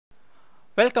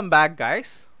Welcome back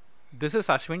guys, this is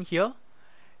Ashwin here.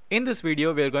 In this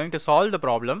video we are going to solve the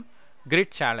problem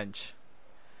grid challenge.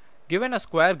 Given a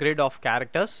square grid of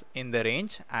characters in the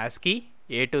range ASCII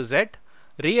A to Z,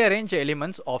 rearrange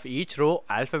elements of each row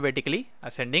alphabetically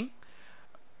ascending.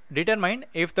 Determine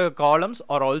if the columns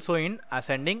are also in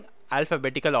ascending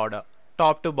alphabetical order,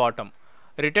 top to bottom.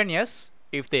 Return yes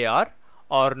if they are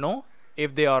or no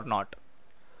if they are not.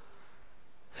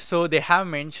 So they have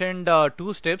mentioned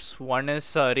two steps. One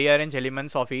is rearrange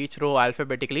elements of each row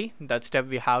alphabetically. That step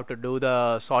we have to do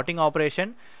the sorting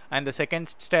operation, and the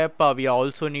second step we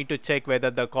also need to check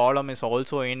whether the column is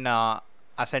also in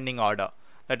ascending order,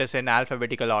 that is in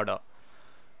alphabetical order.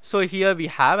 So here we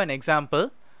have an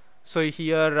example. So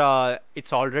here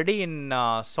it's already in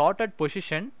sorted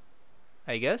position,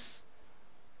 I guess.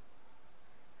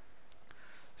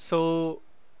 So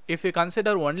if we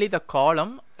consider only the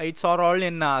column, it's all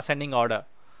in ascending order.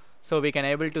 So we can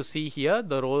able to see here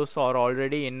the rows are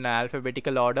already in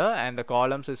alphabetical order and the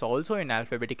columns is also in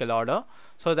alphabetical order.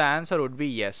 So the answer would be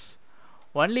yes.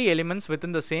 Only elements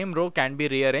within the same row can be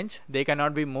rearranged. They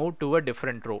cannot be moved to a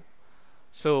different row.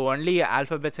 So only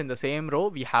alphabets in the same row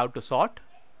we have to sort.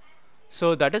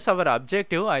 So that is our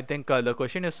objective. I think the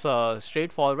question is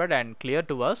straightforward and clear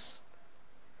to us.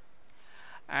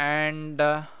 And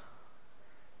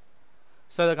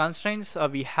so the constraints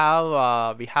we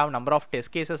have number of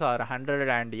test cases are 100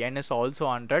 and n is also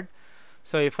 100.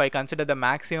 So if I consider the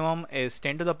maximum is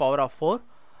 10 to the power of 4,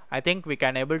 I think we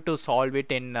can able to solve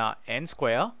it in n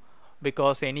square,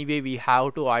 because anyway we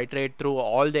have to iterate through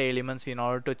all the elements in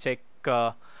order to check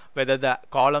whether the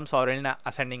columns are in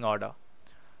ascending order.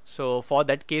 So for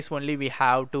that case only we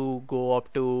have to go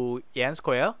up to n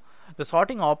square. The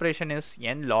sorting operation is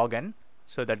n log n.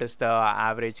 So that is the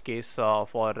average case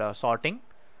for sorting.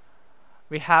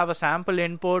 We have a sample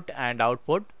input and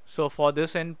output. So for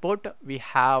this input we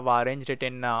have arranged it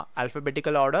in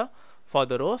alphabetical order for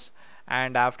the rows,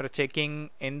 and after checking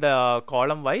in the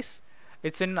column wise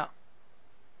it's in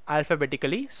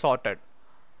alphabetically sorted.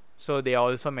 So they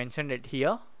also mentioned it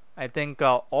here. I think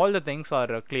all the things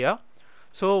are clear.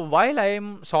 So while I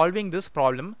am solving this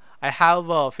problem, I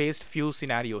have faced few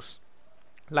scenarios.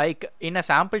 Like in a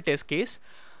sample test case,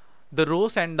 the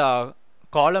rows and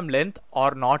column length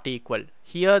are not equal.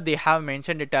 Here they have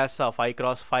mentioned it as a 5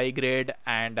 cross 5 grid,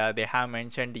 and they have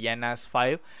mentioned n as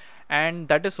 5, and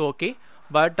that is okay.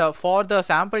 But for the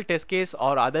sample test case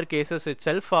or other cases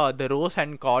itself, the rows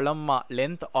and column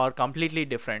length are completely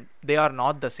different. They are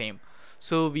not the same.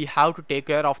 So we have to take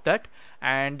care of that.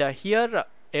 And here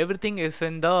everything is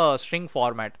in the string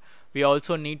format. We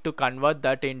also need to convert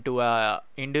that into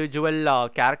individual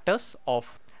characters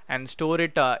of and store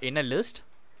it in a list.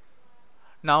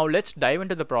 Now let's dive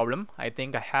into the problem. I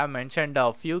think I have mentioned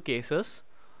a few cases.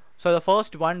 So the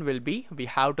first one will be we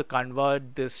have to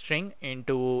convert this string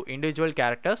into individual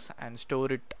characters and store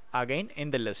it again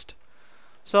in the list.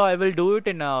 So I will do it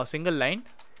in a single line.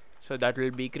 So that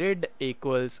will be grid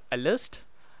equals a list,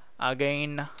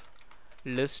 again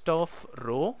list of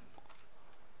row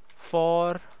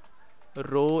for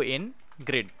row in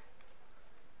grid.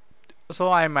 So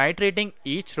I am iterating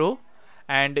each row,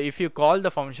 and if you call the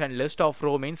function list of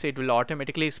row means it will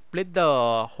automatically split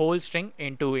the whole string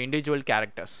into individual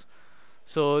characters.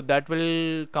 So that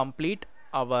will complete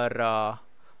our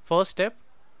first step.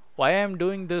 Why I am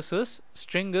doing this is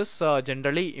string is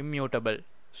generally immutable.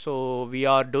 So we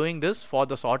are doing this for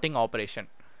the sorting operation,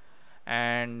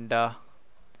 and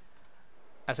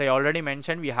as I already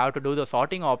mentioned, we have to do the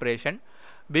sorting operation.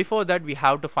 Before that we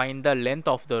have to find the length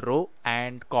of the row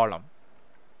and column.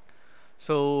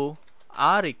 So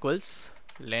r equals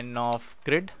len of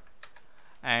grid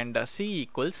and c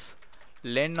equals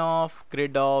len of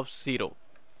grid of 0.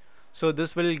 So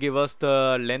this will give us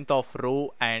the length of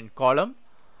row and column.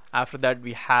 After that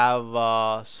we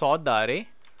have sort the array.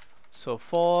 So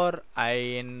for I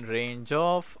in range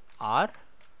of r,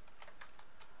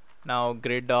 now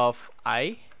grid of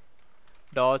I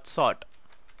dot sort.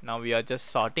 Now we are just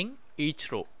sorting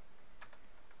each row.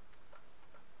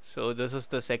 So this is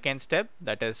the second step,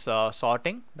 that is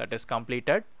sorting, that is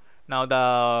completed. Now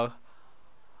the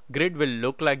grid will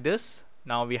look like this.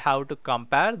 Now we have to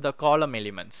compare the column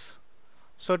elements.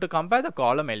 So to compare the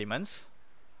column elements,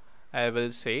 I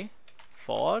will say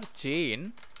for j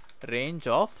in range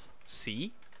of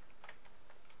c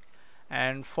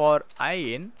and for I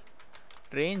in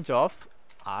range of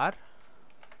r.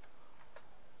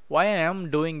 Why I am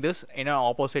doing this in an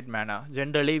opposite manner?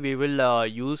 Generally we will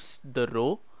use the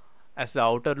row as the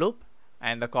outer loop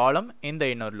and the column in the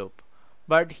inner loop.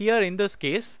 But here in this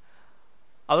case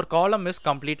our column is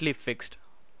completely fixed.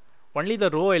 Only the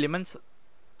row elements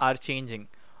are changing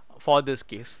for this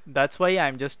case. That's why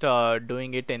I'm just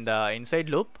doing it in the inside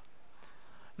loop.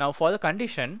 Now for the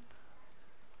condition,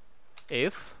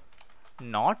 if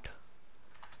not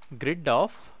grid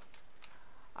of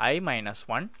I minus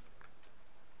 1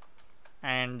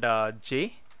 and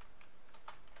j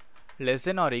less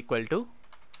than or equal to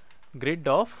grid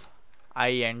of I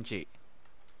and j.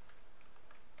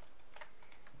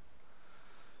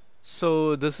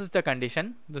 So this is the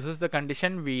condition. This is the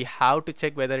condition. We have to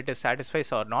check whether it is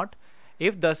satisfies or not.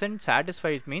 If doesn't satisfy,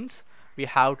 it means we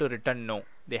have to return no.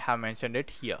 They have mentioned it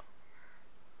here.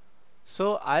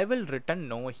 So I will return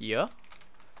no here.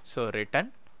 So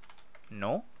return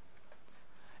no.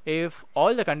 If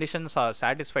all the conditions are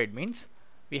satisfied, means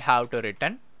we have to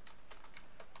return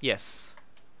yes.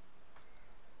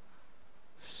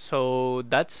 So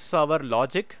that's our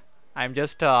logic. I'm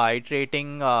just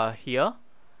iterating here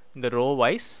in the row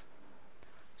wise.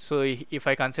 So if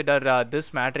I consider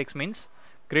this matrix means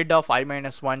grid of I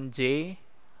minus 1 j,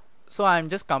 so I'm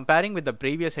just comparing with the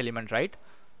previous element, right?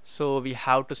 So we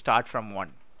have to start from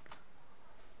 1.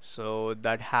 So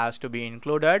that has to be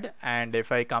included, and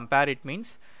if I compare, it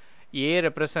means A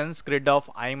represents grid of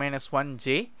I minus 1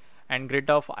 j and grid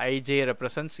of ij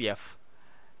represents f,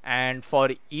 and for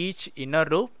each inner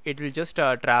loop it will just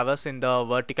traverse in the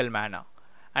vertical manner,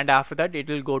 and after that it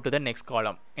will go to the next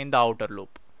column in the outer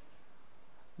loop.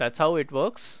 That's how it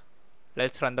works.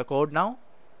 Let's run the code now.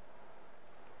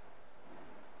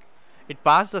 It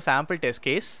passed the sample test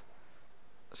case.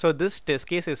 So this test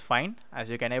case is fine,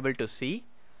 as you can able to see.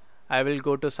 I will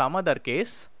go to some other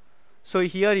case. So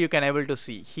here you can able to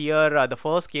see here the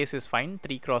first case is fine,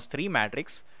 3x3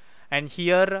 matrix, and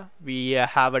here we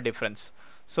have a difference.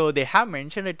 So they have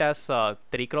mentioned it as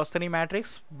 3x3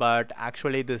 matrix, but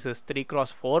actually this is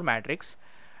 3x4 matrix.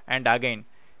 And again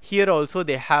here also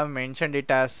they have mentioned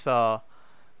it as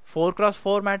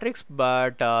 4x4 matrix,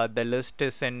 but the list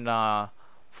is in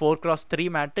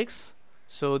 4x3 matrix.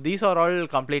 So these are all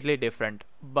completely different,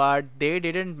 but they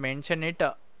didn't mention it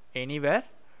anywhere.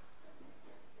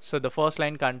 So the first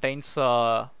line contains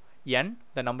n,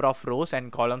 the number of rows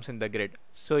and columns in the grid.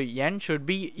 So n should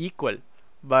be equal,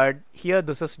 but here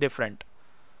this is different.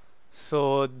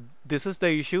 So this is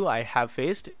the issue I have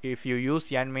faced. If you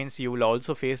use n means you will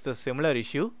also face the similar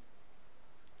issue.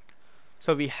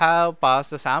 So we have passed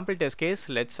the sample test case.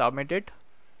 Let's submit it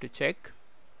to check.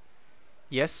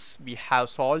 Yes, we have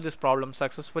solved this problem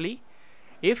successfully.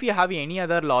 If you have any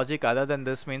other logic other than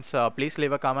this means please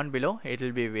leave a comment below. It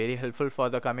will be very helpful for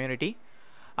the community.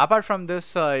 Apart from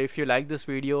this, if you like this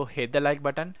video, hit the like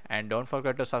button and don't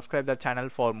forget to subscribe the channel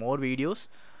for more videos.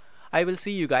 I will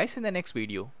see you guys in the next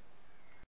video.